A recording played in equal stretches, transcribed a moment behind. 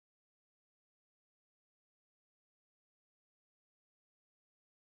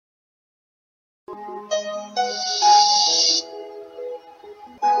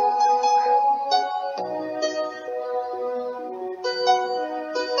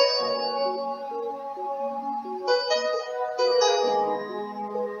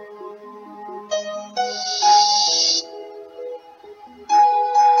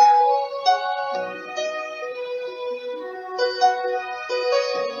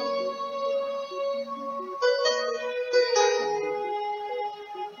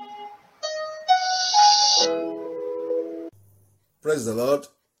Praise the Lord.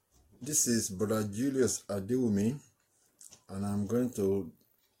 This is Brother Julius Adewumi, and I'm going to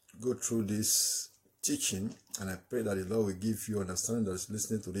go through this teaching, and I pray that the Lord will give you understanding that is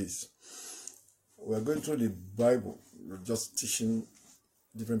listening to this. We're going through the Bible. We're just teaching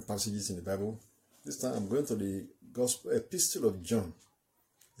different passages in the Bible. This time I'm going to the Gospel Epistle of John,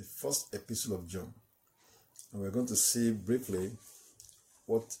 the first Epistle of John. And we're going to see briefly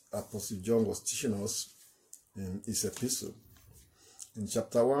what Apostle John was teaching us in his epistle. In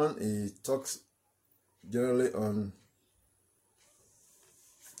chapter 1, he talks generally on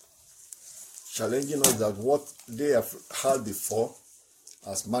challenging us that what they have had before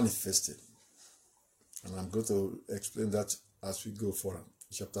has manifested. And I'm going to explain that as we go forward.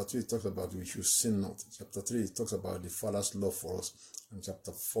 In chapter 2, he talks about we should sin not. In chapter 3, he talks about the Father's love for us. In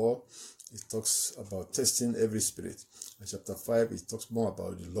chapter 4, he talks about testing every spirit. In chapter 5, he talks more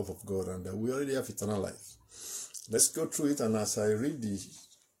about the love of God and that we already have eternal life. Let's go through it, and as I read the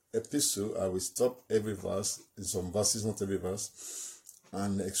epistle, I will stop every verse, in some verses, not every verse,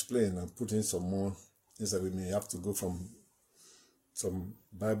 and explain and put in some more things that we may have to go from some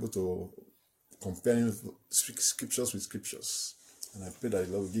Bible to comparing scriptures with scriptures. And I pray that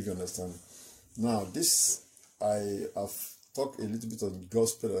the Lord will give you understanding. Now, this, I have talked a little bit on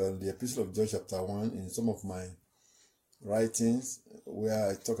gospel and the epistle of John chapter 1 in some of my writings,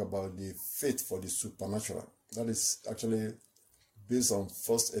 where I talk about the faith for the supernatural. That is actually based on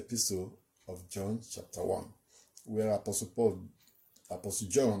first epistle of John chapter 1, where Apostle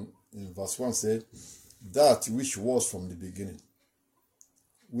John in verse 1 said, that which was from the beginning,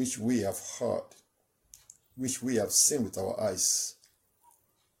 which we have heard, which we have seen with our eyes,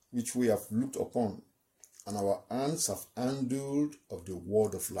 which we have looked upon, and our hands have handled of the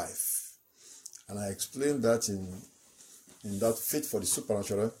word of life. And I explained that in that faith for the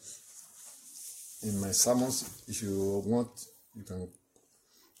supernatural in my sermons. If you want, you can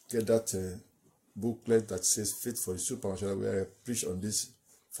get that booklet that says faith for the supernatural, where I preach on these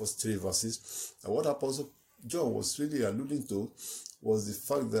first 3 verses. And what Apostle John was really alluding to was the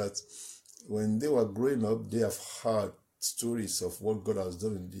fact that when they were growing up, they have heard stories of what God has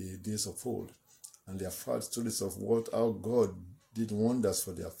done in the days of old, and they have heard stories of how God did wonders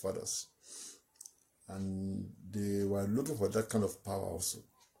for their fathers, and they were looking for that kind of power also.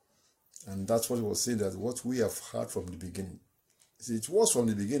 And that's what he was saying, that what we have heard from the beginning. See, it was from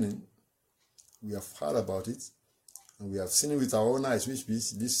the beginning. We have heard about it, and we have seen it with our own eyes, which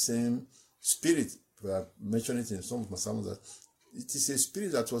means this same spirit. We have mentioned it in some of my sermons, that it is a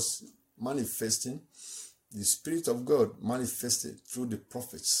spirit that was manifesting, the Spirit of God manifested through the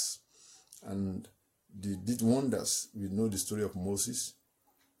prophets, and they did wonders. We know the story of Moses.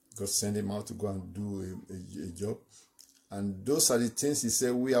 God sent him out to go and do a job. And those are the things he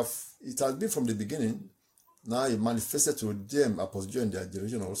said it has been from the beginning. Now it manifested to them, Apostle John, in their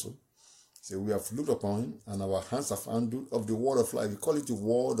generation also. So we have looked upon him, and our hands have handled of the word of life. We call it the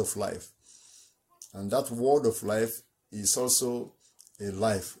word of life. And that word of life is also a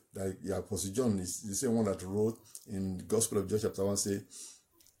life. Like the Apostle John is the same one that wrote in the Gospel of John chapter 1, say,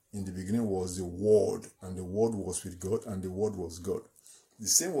 in the beginning was the Word, and the Word was with God, and the Word was God. The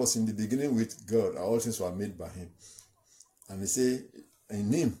same was in the beginning with God. All things were made by him. And they say,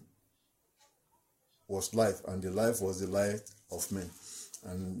 in him was life, and the life was the light of men.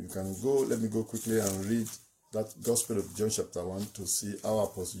 And you can go, let me go quickly and read that Gospel of John chapter 1 to see how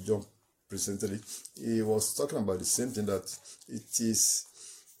Apostle John presented it. He was talking about the same thing, that it is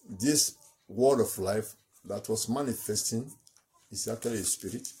this word of life that was manifesting is actually a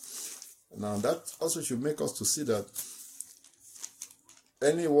spirit. Now that also should make us to see that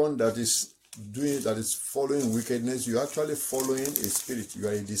anyone that is following wickedness, you're actually following a spirit. You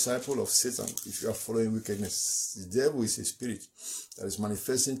are a disciple of Satan if you are following wickedness. The devil is a spirit that is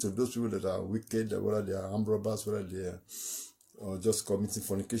manifesting to those people that are wicked, whether they are armed robbers, whether they are just committing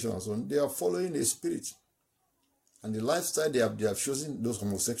fornication and so on. They are following a spirit. And the lifestyle they have chosen, those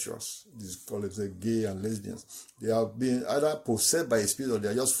homosexuals, these call it gay and lesbians, they have been either possessed by a spirit, or they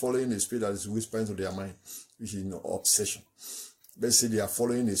are just following a spirit that is whispering to their mind, which is obsession. Basically, they are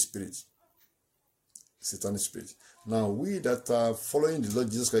following a spirit. satanic spirit. Now, we that are following the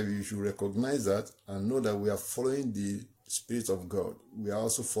Lord Jesus Christ, we should recognize that and know that we are following the Spirit of God. We are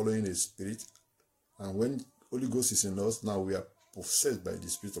also following a spirit. And when Holy Ghost is in us, now we are possessed by the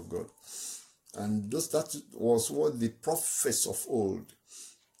Spirit of God. And that was what the prophets of old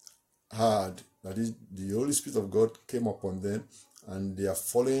had. That is, the Holy Spirit of God came upon them, and they are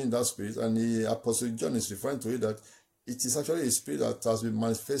following that spirit. And the Apostle John is referring to it that it is actually a spirit that has been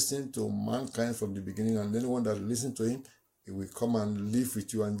manifesting to mankind from the beginning, and anyone that listens to him, he will come and live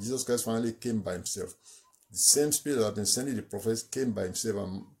with you. And Jesus Christ finally came by himself. The same spirit that had been sending the prophets came by himself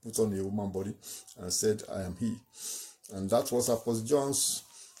and put on a human body and said, I am he. And that was Apostle John's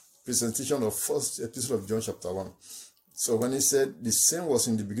presentation of first epistle of John chapter 1. So when he said, the same was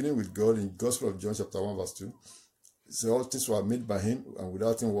in the beginning with God, in Gospel of John chapter 1 verse 2, so all things were made by him, and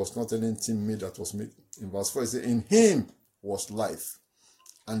without him was not anything made that was made. In verse 4, he said, in him was life,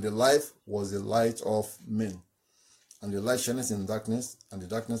 and the life was the light of men. And the light shineth in darkness, and the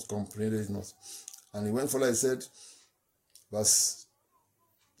darkness comprehended it not. And he went further, he said, verse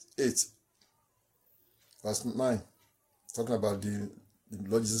 8, verse 9, talking about the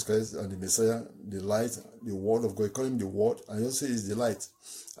Lord Jesus Christ and the Messiah, the light, the word of God. He called him the word, and he also is the light.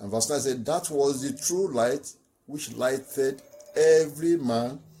 And verse 9 said, that was the true light which lighted every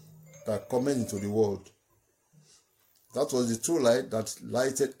man that cometh into the world. That was the true light that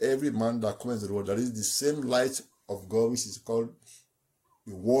lighted every man that cometh into the world. That is the same light of God, which is called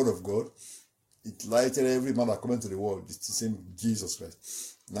the word of God. It lighted every man that cometh into the world. It's the same Jesus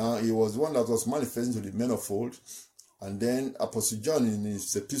Christ. Now, he was the one that was manifesting to the men of old. And then Apostle John, in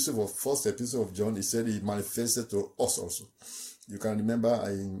his first epistle of John, he said he manifested to us also. You can remember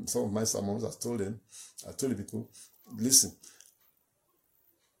in some of my sermons, I told the people, listen,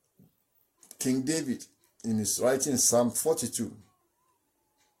 King David, in his writing Psalm 42,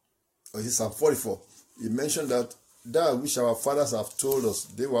 or is it Psalm 44, he mentioned that which our fathers have told us,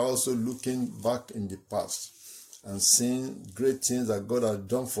 they were also looking back in the past and seeing great things that God had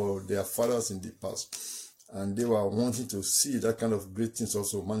done for their fathers in the past. And they were wanting to see that kind of great things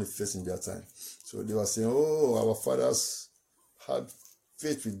also manifest in their time. So they were saying, oh, our fathers had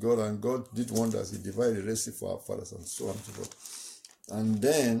faith with God, and God did wonders. He divided the Red Sea for our fathers, and so on and so forth. And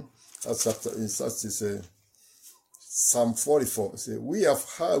then, Psalm 44, say, we have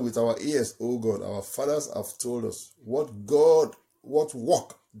heard with our ears, O God, our fathers have told us what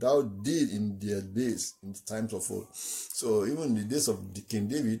work thou did in their days, in the times of old. So even in the days of the King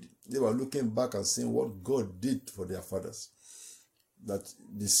David, they were looking back and seeing what God did for their fathers. That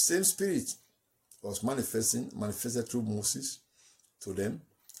the same spirit was manifested through Moses to them,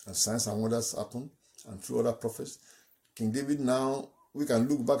 and signs and wonders happened, and through other prophets. King David, now we can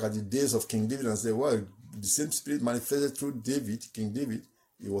look back at the days of King David and say, well, the same spirit manifested through King David.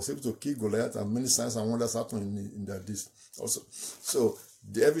 He was able to kill Goliath, and many signs and wonders happened in that days also. So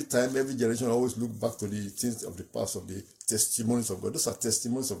every time, every generation always look back to the things of the past, of the testimonies of God. Those are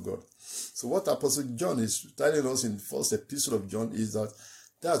testimonies of God. So what Apostle John is telling us in the first epistle of John is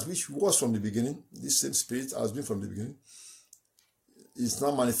that which was from the beginning, this same spirit has been from the beginning, is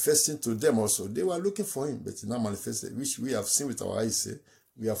now manifesting to them also. They were looking for him, but he now manifested, which we have seen with our eyes.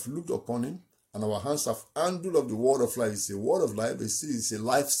 We have looked upon him, and our hands have handled of the word of life. It's a word of life, but it's a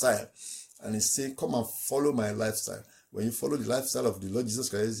lifestyle. And he's saying, come and follow my lifestyle. When you follow the lifestyle of the Lord Jesus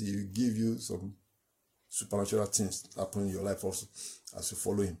Christ, he will give you some supernatural things happen in your life also as you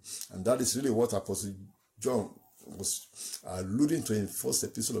follow him. And that is really what Apostle John was alluding to in first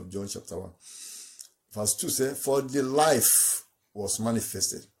epistle of John chapter 1. Verse 2 says, for the life was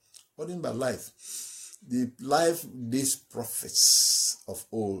manifested. What do you mean by life? The life these prophets of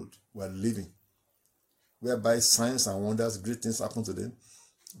old were living, whereby signs and wonders, great things happen to them.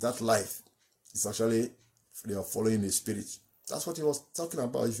 That life is actually, they are following the spirit. That's what he was talking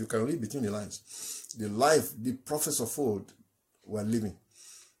about, if you can read between the lines. The life the prophets of old were living,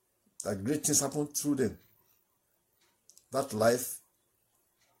 that great things happened through them. That life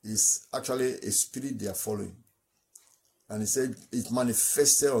is actually a spirit they are following. And he said, it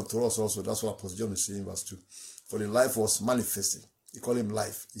manifested unto us also. That's what Apostle John is saying in verse 2. For the life was manifested. He called him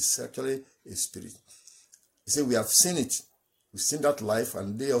life. It's actually a spirit. He said, we have seen it. We've seen that life,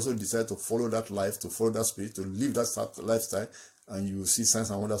 and they also decided to follow that life, to follow that spirit, to live that lifestyle, and you will see signs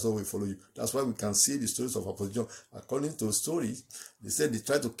and wonders all will follow you. That's why we can see the stories of Apostle John. According to the stories, they said they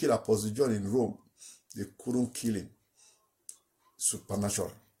tried to kill Apostle John in Rome. They couldn't kill him.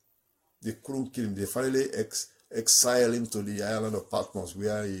 Supernatural. They couldn't kill him. They finally exiled him to the island of Patmos,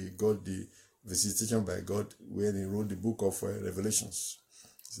 where he got the visitation by God, where he wrote the book of Revelations.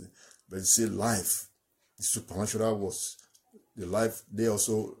 But you see, life, the supernatural was the life they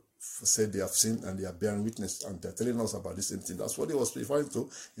also said they have sinned and they are bearing witness, and they're telling us about the same thing. That's what he was referring to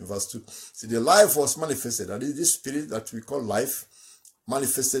in verse 2. See, the life was manifested, and this spirit that we call life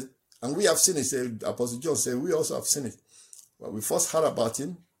manifested, and we have seen it. Said, Apostle John said, we also have seen it. Well, we first heard about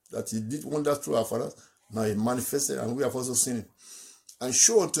him, that he did wonders through our fathers. Now he manifested, and we have also seen it. And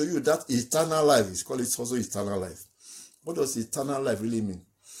show unto you that eternal life. It's called it also eternal life. What does eternal life really mean?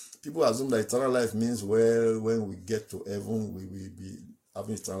 People assume that eternal life means, well, when we get to heaven, we will be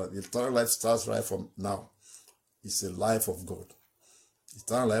having eternal life. Eternal life starts right from now. It's a life of God.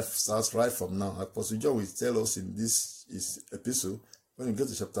 Eternal life starts right from now. Apostle John will tell us in this epistle, when we go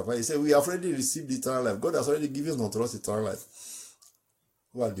to chapter 5, he said, we have already received eternal life. God has already given unto us eternal life.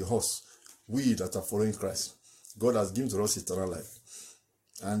 Who are the hosts? We that are following Christ. God has given to us eternal life.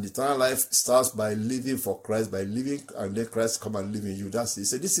 And eternal life starts by living for Christ, by living, and then Christ come and live in you. That's it. He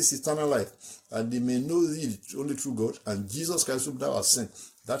said, this is eternal life. And they may know thee only through God, and Jesus Christ whom thou hast sent.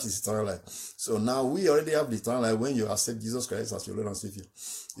 That is eternal life. So now we already have the eternal life when you accept Jesus Christ as your Lord and Savior.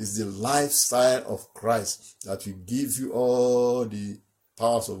 It's the lifestyle of Christ that will give you all the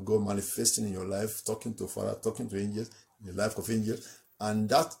powers of God manifesting in your life, talking to Father, talking to angels, the life of angels. And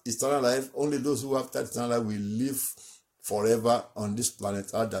that eternal life, only those who have that eternal life will live forever on this planet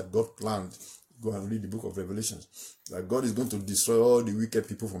Earth that God planned. Go and read the book of Revelations. That God is going to destroy all the wicked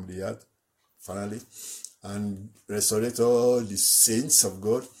people from the earth, finally, and resurrect all the saints of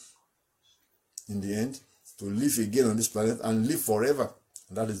God in the end to live again on this planet and live forever.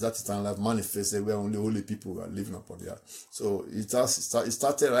 And that is that eternal life manifested where only holy people are living upon the earth. So it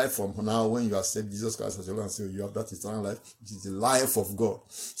started right from now when you accept Jesus Christ as your Lord and Savior. You have that eternal life, which is the life of God.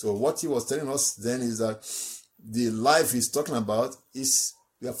 So what he was telling us then is that the life he's talking about is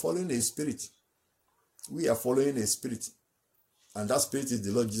we are following a spirit. We are following a spirit. And that spirit is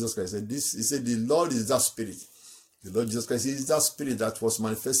the Lord Jesus Christ. He said the Lord is that spirit. The Lord Jesus Christ is that spirit that was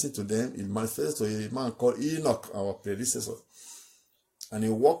manifesting to them. It manifested to a man called Enoch, our predecessor. And he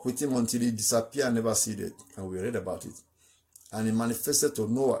walked with him until he disappeared and never see it. And we read about it. And he manifested to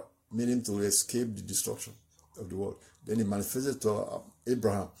Noah, made him to escape the destruction of the world. Then he manifested to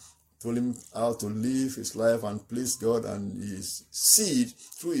Abraham, told him how to live his life and please God, and his seed,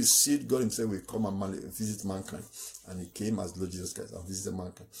 through his seed, God himself will come and visit mankind. And he came as Lord Jesus Christ and visited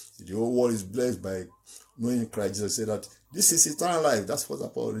mankind. The whole world is blessed by knowing Christ. Jesus said that this is eternal life. That's what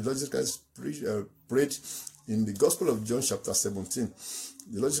the Lord Jesus Christ prayed in the Gospel of John chapter 17.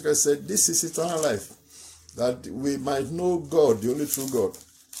 The Lord Jesus Christ said, this is eternal life, that we might know God, the only true God,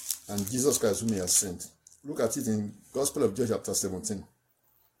 and Jesus Christ whom he has sent. Look at it in Gospel of John chapter 17.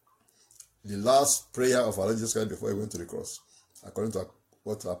 The last prayer of our Lord Jesus Christ before he went to the cross, according to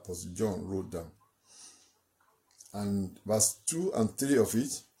what Apostle John wrote down. And verse 2 and 3 of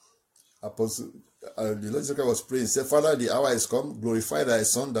it, the Lord Jesus Christ was praying, said, Father, the hour is come, glorify thy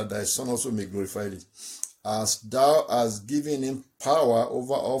Son, that thy Son also may glorify thee. As thou hast given him power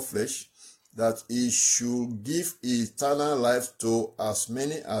over all flesh, that he should give eternal life to as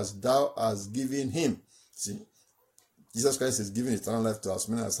many as thou hast given him. See, Jesus Christ is giving eternal life to as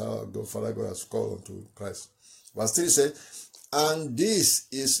many as our God, Father God has called unto Christ. Verse 3 says, and this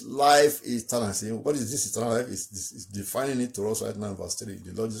is life eternal. See, what is this eternal life? It's defining it to us right now in verse 3.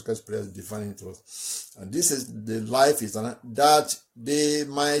 The Lord Jesus Christ prayer is defining it to us. And this is the life eternal, that they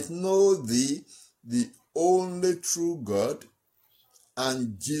might know thee, the only true God,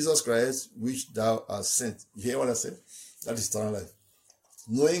 and Jesus Christ, which thou hast sent. You hear what I said? That is eternal life.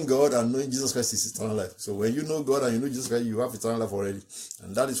 Knowing God and knowing Jesus Christ is eternal life. So when you know God and you know Jesus Christ, you have eternal life already.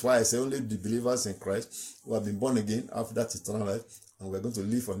 And that is why I say only the believers in Christ who have been born again have that eternal life. And we're going to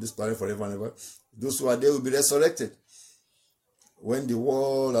live on this planet forever and ever. Those who are there will be resurrected. When the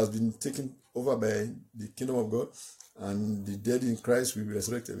world has been taken over by the kingdom of God, and the dead in Christ will be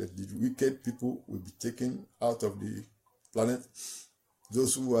resurrected. The wicked people will be taken out of the planet.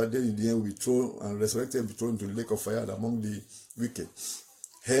 Those who are dead in the end will be thrown and resurrected, will be thrown into the lake of fire among the wicked.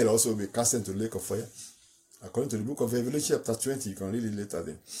 Hell also will be cast into the lake of fire. According to the book of Revelation chapter 20, you can read it later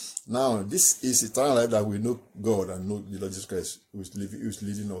then. Now, this is eternal life, that we know God and know the Lord Jesus Christ who is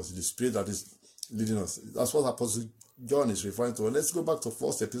leading us, the Spirit that is leading us. That's what Apostle John is referring to. Let's go back to the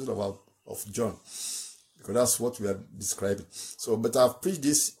first episode of John, because that's what we are describing. So, but I've preached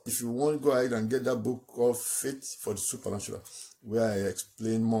this. If you want to go ahead and get that book called Faith for the Supernatural, where I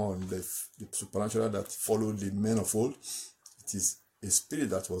explain more on the supernatural that followed the men of old. It is a spirit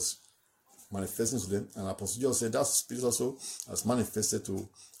that was manifesting to them, and Apostle John said that spirit also has manifested to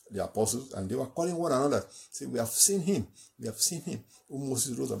the apostles, and they were calling one another, saying, we have seen him, who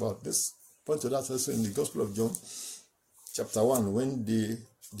Moses wrote about. Let's point to that also in the Gospel of John chapter 1, when the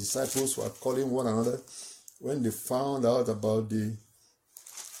disciples were calling one another, when they found out about the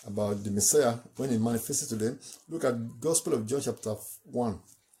about the Messiah when he manifested to them. Look at Gospel of John chapter 1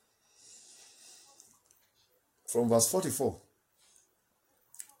 from verse 44.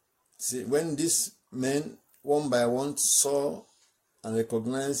 See, when these men one by one saw and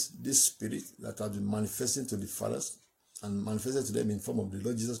recognized this spirit that had been manifesting to the fathers and manifested to them in form of the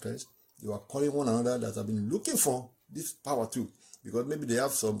Lord Jesus Christ, they were calling one another that have been looking for this power too, because maybe they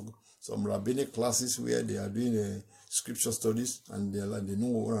have some rabbinic classes where they are doing scripture studies, and they know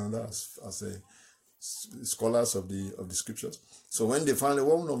one another as scholars of the scriptures. So when they finally,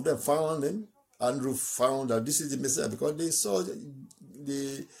 one of them found them, Andrew found that this is the Messiah, because they saw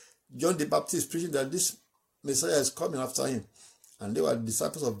John the Baptist preaching that this Messiah is coming after him. And they were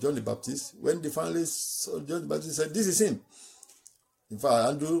disciples of John the Baptist. When they finally saw John the Baptist, said, "This is him." In fact,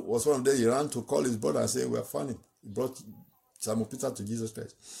 Andrew was one of them. He ran to call his brother and say, "We have found him." He brought Simon Peter to Jesus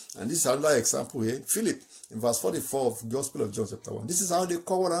Christ. And this is another example here. Philip, in verse 44 of Gospel of John chapter 1. This is how they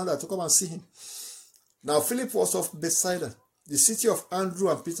call one another to come and see him. Now Philip was of Bethsaida, the city of Andrew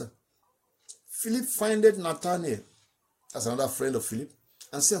and Peter. Philip findeth Nathanael, as another friend of Philip,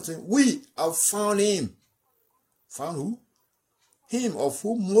 and said to him, "We have found him." Found who? Him of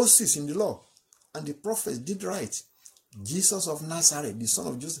whom Moses in the law and the prophets did write, Jesus of Nazareth, the son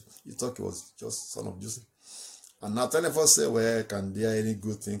of Joseph. You thought he was just son of Joseph. And Nathanael first said, "Well, can there any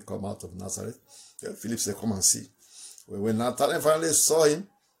good thing come out of Nazareth?" Yeah, Philip said, "Come and see." Well, when Nathanael finally saw him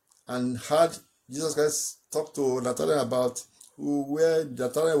and heard Jesus Christ talk to Nathanael about where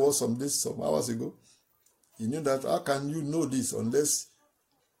Nathanael was some hours ago, he knew that, how can you know this unless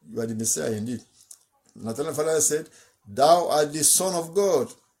you are the Messiah indeed? Nathanael finally said, "Thou art the Son of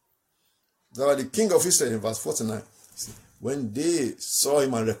God. Thou art the King of Israel," in verse 49. See, when they saw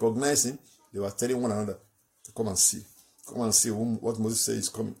him and recognized him, they were telling one another to come and see. Come and see what Moses says is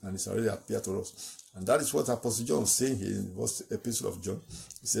coming, and it's already appeared to us. And that is what Apostle John was saying here in the first epistle of John.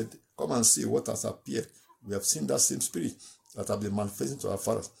 He said, "Come and see what has appeared." We have seen that same spirit that has been manifesting to our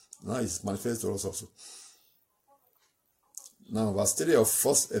fathers. Now it's manifested to us also. Now, verse 3 of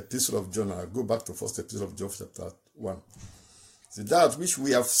first epistle of John. I'll go back to first epistle of John chapter 1. See, that which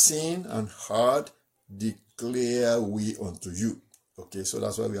we have seen and heard declare we unto you. Okay, so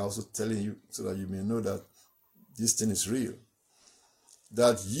that's why we are also telling you, so that you may know that this thing is real.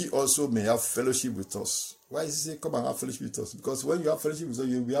 That ye also may have fellowship with us. Why does he say, "Come and have fellowship with us"? Because when you have fellowship with us,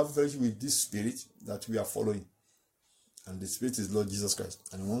 you will have fellowship with this spirit that we are following. And the spirit is Lord Jesus Christ.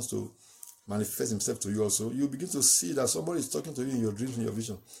 And he wants to manifest himself to you also. You begin to see that somebody is talking to you in your dreams, in your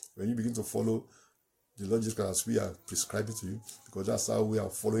vision. When you begin to follow the Lord Jesus Christ as we are prescribing to you, because that's how we are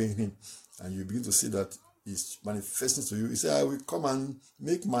following him. And you begin to see that he's manifesting to you. He said, "I will come and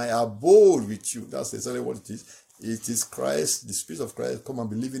make my abode with you." That's exactly what it is. It is Christ, the Spirit of Christ, come and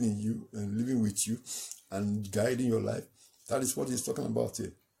be living in you and living with you and guiding your life. That is what he's talking about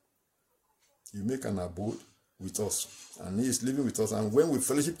here. You make an abode with us, and he is living with us. And when we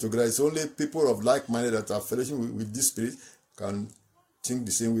fellowship together, it's only people of like-minded that are fellowship with this spirit can think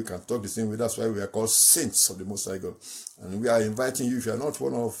the same way, can talk the same way. That's why we are called saints of the Most High God. And we are inviting you, if you are not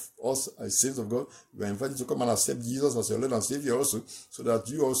one of us as saints of God, we are inviting you to come and accept Jesus as your Lord and Savior also, so that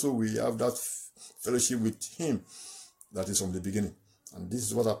you also will have that fellowship with him that is from the beginning. And this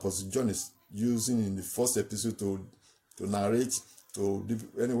is what Apostle John is using in the first episode to narrate to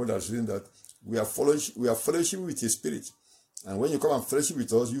anyone that's reading, that we are fellowship with his spirit. And when you come and fellowship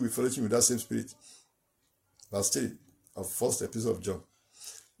with us, you will fellowship with that same spirit. Verse 3 of first epistle of John.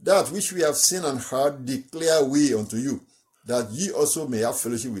 That which we have seen and heard declare we unto you, that ye also may have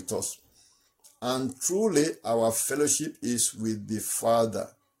fellowship with us. And truly our fellowship is with the Father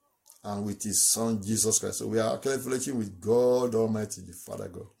and with his Son Jesus Christ. So we are actually fellowship with God Almighty, the Father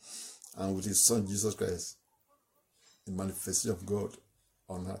God, and with his Son Jesus Christ, the manifestation of God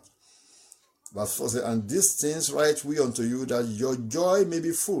on earth. Verse 4 says, "And these things write we unto you, that your joy may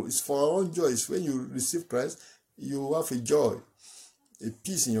be full." It's for our own joy. It's when you receive Christ, you have a joy, a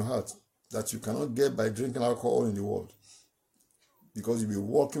peace in your heart that you cannot get by drinking alcohol in the world. Because you'll be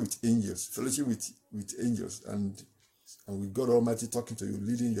walking with angels, fellowship with angels, and with God Almighty talking to you,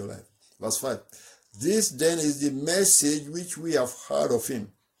 leading your life. Verse 5. "This then is the message which we have heard of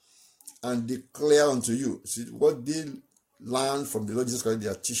him, and declare unto you." See, what they learned from the Lord Jesus Christ, they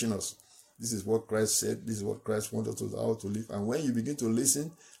are teaching us. This is what Christ said. This is what Christ wanted us how to live. And when you begin to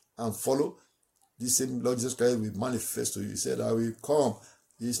listen and follow, this same Lord Jesus Christ will manifest to you. He said, "I will come."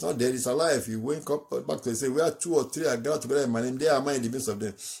 He's not dead, he's alive. He went up back to say, "Where 2 or 3 are gathered together in my name, there am I in the midst of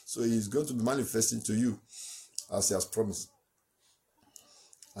them." So he's going to be manifesting to you as he has promised.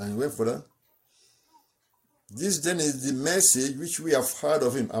 And he went further. "This then is the message which we have heard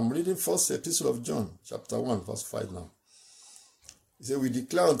of him." I'm reading first epistle of John, chapter 1, verse 5 now. He said, we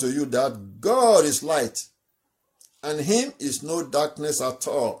declare unto you that God is light, and him is no darkness at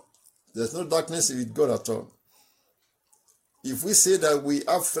all. There's no darkness with God at all. If we say that we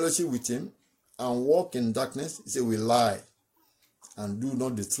have fellowship with him and walk in darkness, he said we lie and do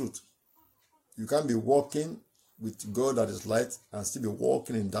not the truth. You can't be walking with God that is light and still be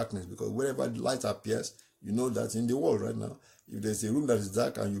walking in darkness, because wherever the light appears, you know that in the world right now, if there's a room that is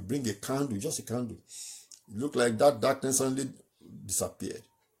dark and you bring a candle, just a candle, it look like that darkness suddenly disappeared.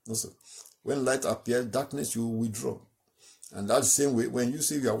 Also, when light appears, darkness you withdraw. And that's the same way when you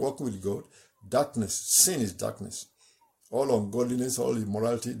say you are walking with God, darkness, sin is darkness. All ungodliness, all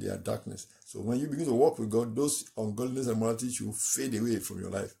immorality, they are darkness. So when you begin to walk with God, those ungodliness and immorality should fade away from your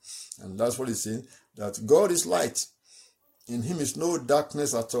life. And that's what he's saying, that God is light. In him is no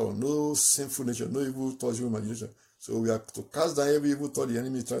darkness at all, no sinful nature, no evil thoughts, evil imagination. So we are to cast down every evil thought the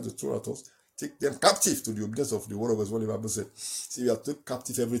enemy is trying to throw at us, take them captive to the obedience of the word of God, what the Bible said. See, we have to take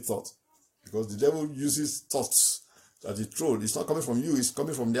captive every thought, because the devil uses thoughts that he throws. It's not coming from you, it's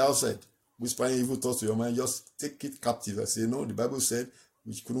coming from the outside. Whispering evil thoughts to your mind, just take it captive and say, no, the Bible said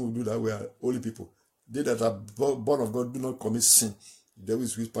we couldn't do that, we are holy people. They that are born of God do not commit sin. The devil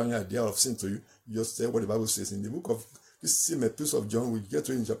is whispering an idea of sin to you. You just say what the Bible says. In the book of this same epistle of John, we get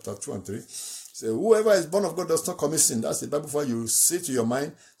to in chapter 2 and 3. Say, whoever is born of God does not commit sin. That's the Bible for you. Say to your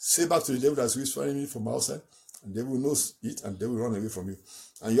mind, say back to the devil that's whispering me from outside, and the devil knows it, and the devil will run away from you.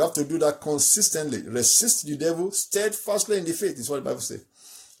 And you have to do that consistently. Resist the devil steadfastly in the faith, is what the Bible says.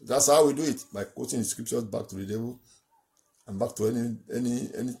 That's how we do it, by quoting the scriptures back to the devil and back to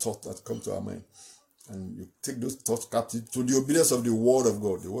any thought that comes to our mind. And you take those thoughts captive to the obedience of the word of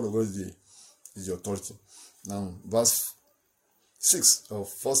God. The word of God is the authority. Now, verse 6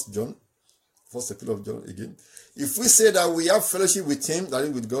 of 1 John, first epistle of John again. If we say that we have fellowship with him, that is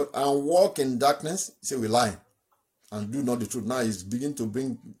with God, and walk in darkness, say we lie and do not the truth. Now he's beginning to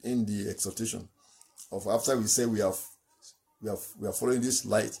bring in the exhortation of after we say we are following this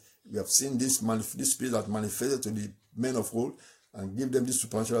light. We have seen this spirit that manifested to the men of old and give them these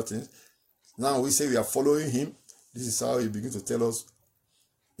supernatural things. Now we say we are following him. This is how he begins to tell us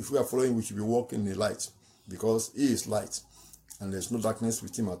if we are following, we should be walking in the light, because he is light and there's no darkness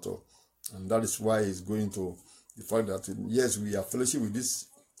with him at all. And that is why he's going to the fact that yes, we are fellowship with this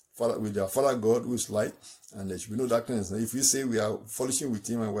Father, with our Father God who is light, and there should be no darkness. And if we say we are fellowship with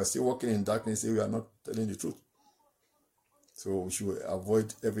him and we are still walking in darkness, say we are not telling the truth. So we should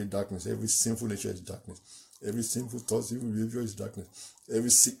avoid every darkness. Every sinful nature is darkness. Every sinful thought, even behavior is darkness. Every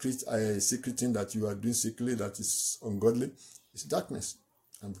secret thing that you are doing secretly that is ungodly is darkness.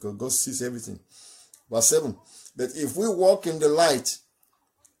 And because God sees everything. Verse 7. But if we walk in the light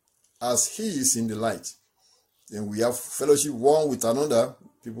as he is in the light, then we have fellowship one with another.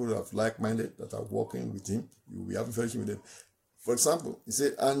 People that are like-minded, that are walking with him, we have fellowship with them. For example, he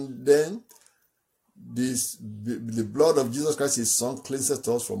said, and then the blood of Jesus Christ, his son, cleanses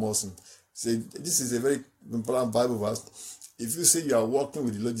us from all sin. Say, this is a very important Bible verse. If you say you are walking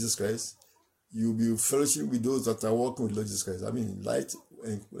with the Lord Jesus Christ, you will be fellowship with those that are walking with the Lord Jesus Christ. I mean, light,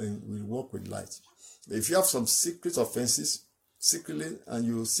 and we walk with light. But if you have some secret offenses, secretly, and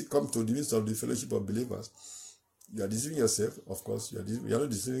you come to the midst of the fellowship of believers, you are deceiving yourself. Of course, you are not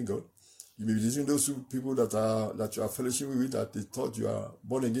deceiving God. You may be deceiving those people that you are fellowship with, that they thought you are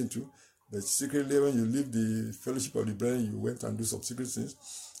born again to. But secretly, when you leave the fellowship of the brethren, you went and do some secret things,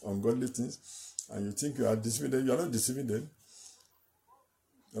 ungodly things, and you think you are deceiving them. You are not deceiving them.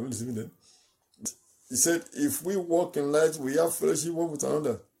 You are not deceiving them. He said, if we walk in light, we have fellowship one with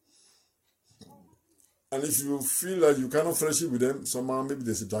another. And if you feel like you cannot fellowship with them, somehow maybe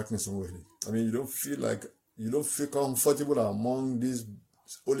there's a darkness somewhere. I mean, you don't feel comfortable among these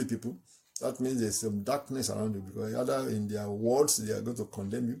holy people. That means there's some darkness around you, because either in their words they are going to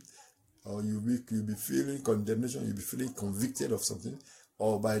condemn you, or you'll be feeling condemnation, you'll be feeling convicted of something,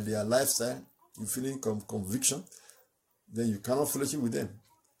 or by their lifestyle, you're feeling conviction, then you cannot fellowship with them.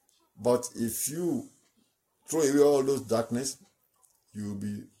 But if you throw away all those darkness, you'll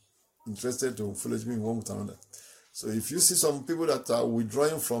be interested to fellowship one with another. So if you see some people that are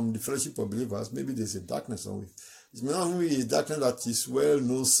withdrawing from the fellowship of believers, maybe there's a darkness somewhere. It may not be a darkness that is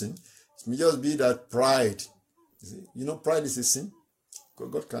well-known sin. It may just be that pride. You know, pride is a sin.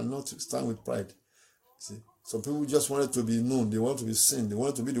 God cannot stand with pride. See, some people just want it to be known. They want to be seen. They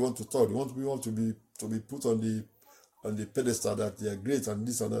want to be the one to talk. They want to be put on the pedestal that they are great and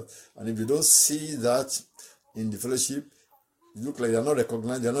this and that. And if they don't see that in the fellowship, it looks like they are not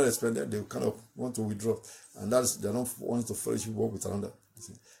recognized, they are not respected. They kind of want to withdraw, and that's they are not wanting to fellowship one with another.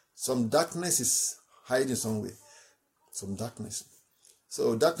 See, some darkness is hiding somewhere. Some darkness.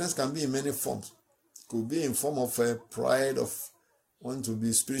 So darkness can be in many forms. It could be in form of pride, of want to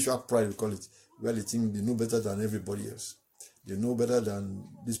be spiritual pride, we call it, where they think they know better than everybody else. They know better than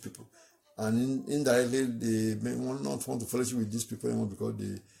these people. And indirectly, they may not want to fellowship with these people anymore because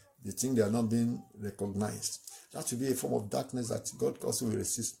they think they are not being recognized. That should be a form of darkness that God also will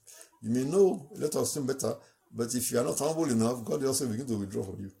resist. You may know a lot of things better, but if you are not humble enough, God will also begin to withdraw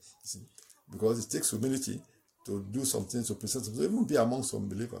from you. See? Because it takes humility to do something, to present something, even be among some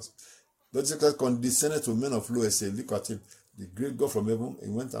believers. But Jesus condescended to men of low estate. Look at him, the great God from heaven. He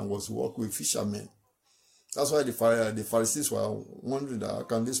went and was walking with fishermen. That's why the Pharisees were wondering that how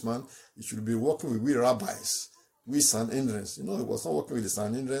can this man, he should be working with we rabbis, we Sanhedrin. You know, he was not working with the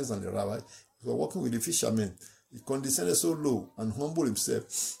Sanhedrin and the rabbis. He was working with the fishermen. He condescended so low and humbled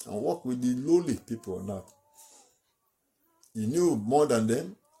himself and worked with the lowly people on that. He knew more than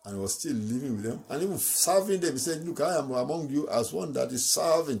them and was still living with them and even serving them. He said, look, I am among you as one that is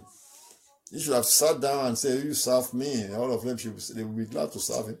serving. He should have sat down and said, you serve me. And all of them they would be glad to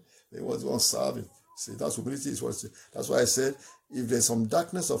serve him. They was the one serving. See, that's humility is what it is. That's why I said, if there's some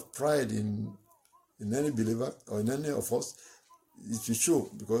darkness of pride in any believer or in any of us, it will show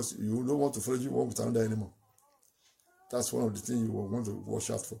because you don't want to follow you one with another anymore. That's one of the things you will want to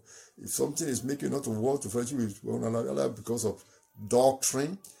watch out for. If something is making you not to want to fellowship with one another because of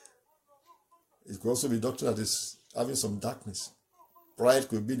doctrine, it could also be doctrine that is having some darkness. Pride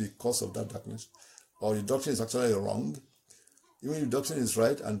could be the cause of that darkness. Or the doctrine is actually wrong. Even if the doctrine is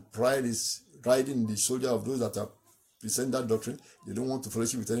right and pride is riding the shoulder of those that are present that doctrine, they don't want to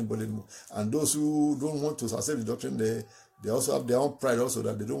fellowship with anybody anymore. And those who don't want to accept the doctrine, they also have their own pride also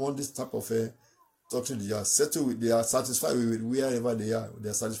that they don't want this type of doctrine. They are settled with, they are satisfied with wherever they are. They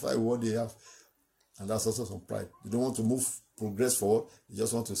are satisfied with what they have. And that's also some pride. They don't want to progress forward. They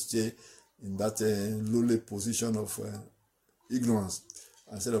just want to stay in that lowly position of ignorance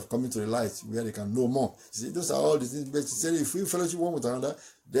instead of coming to the light where they can know more. See, those are all the things. But he said, if we fellowship one with another,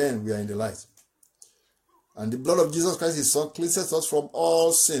 then we are in the light. And the blood of Jesus Christ, his son, cleanses us from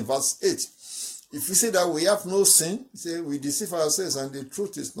all sin. Verse 8. If we say that we have no sin, say we deceive ourselves and the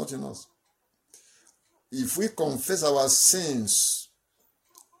truth is not in us. If we confess our sins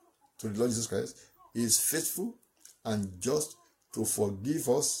to the Lord Jesus Christ, he is faithful and just to forgive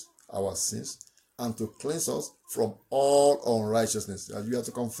us our sins and to cleanse us from all unrighteousness. And we have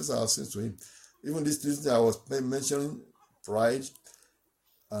to confess our sins to him. Even this thing I was mentioning, pride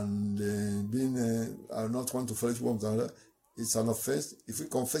and being not want to fellowship one with another, it's an offense. If we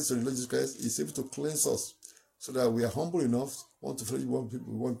confess to the Lord Jesus Christ, he's able to cleanse us so that we are humble enough want to fellowship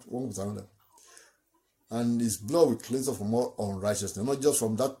one with another. And his blood will cleanse us from all unrighteousness. Not just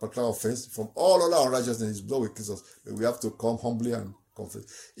from that particular offense, from all other unrighteousness, his blood will cleanse us. But we have to come humbly and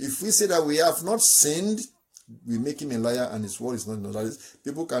confess. If we say that we have not sinned, we make him a liar and his word is not in us. That is,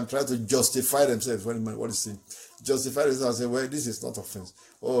 people can try to justify themselves when what is sin. Justify themselves and say, well, this is not offense.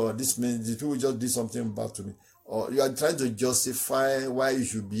 Or this means these people just did something bad to me. Or you are trying to justify why you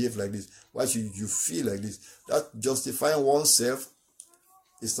should behave like this. Why should you feel like this? That justifying oneself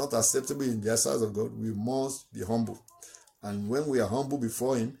is not acceptable in the eyes of God. We must be humble. And when we are humble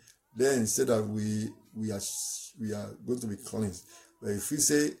before him, then instead that we are going to be cleansed. But if we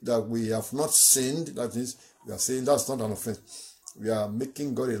say that we have not sinned, that means we are saying that's not an offense. We are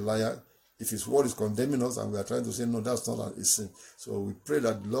making God a liar. If his word is condemning us and we are trying to say, no, that's not a sin. So we pray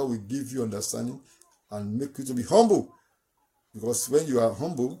that the Lord will give you understanding and make you to be humble. Because when you are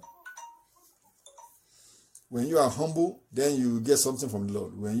humble, then you get something from the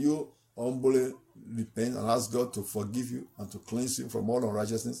Lord. When you humbly repent and ask God to forgive you and to cleanse you from all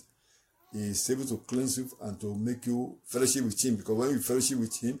unrighteousness, he is able to cleanse you and to make you fellowship with him. Because when you fellowship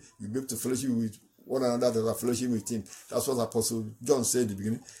with him, you'll be able to fellowship with one another that are fellowship with him. That's what Apostle John said in the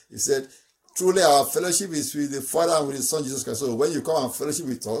beginning. He said, truly our fellowship is with the Father and with the Son Jesus Christ. So when you come and fellowship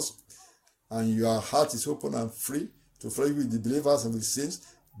with us, and your heart is open and free to fellowship with the believers and with the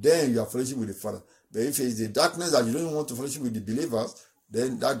saints, then you are fellowship with the Father. But if it's the darkness that you don't want to fellowship with the believers,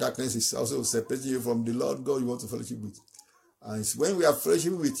 then that darkness is also separating you from the Lord God you want to fellowship with. And it's when we are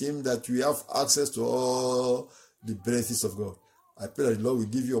fellowship with him that we have access to all the benefits of God. I pray that the Lord will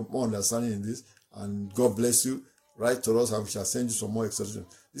give you more understanding in this, and God bless you. Write to us and we shall send you some more exhortation.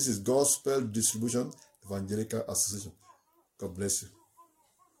 This is Gospel Distribution Evangelical Association. God bless you.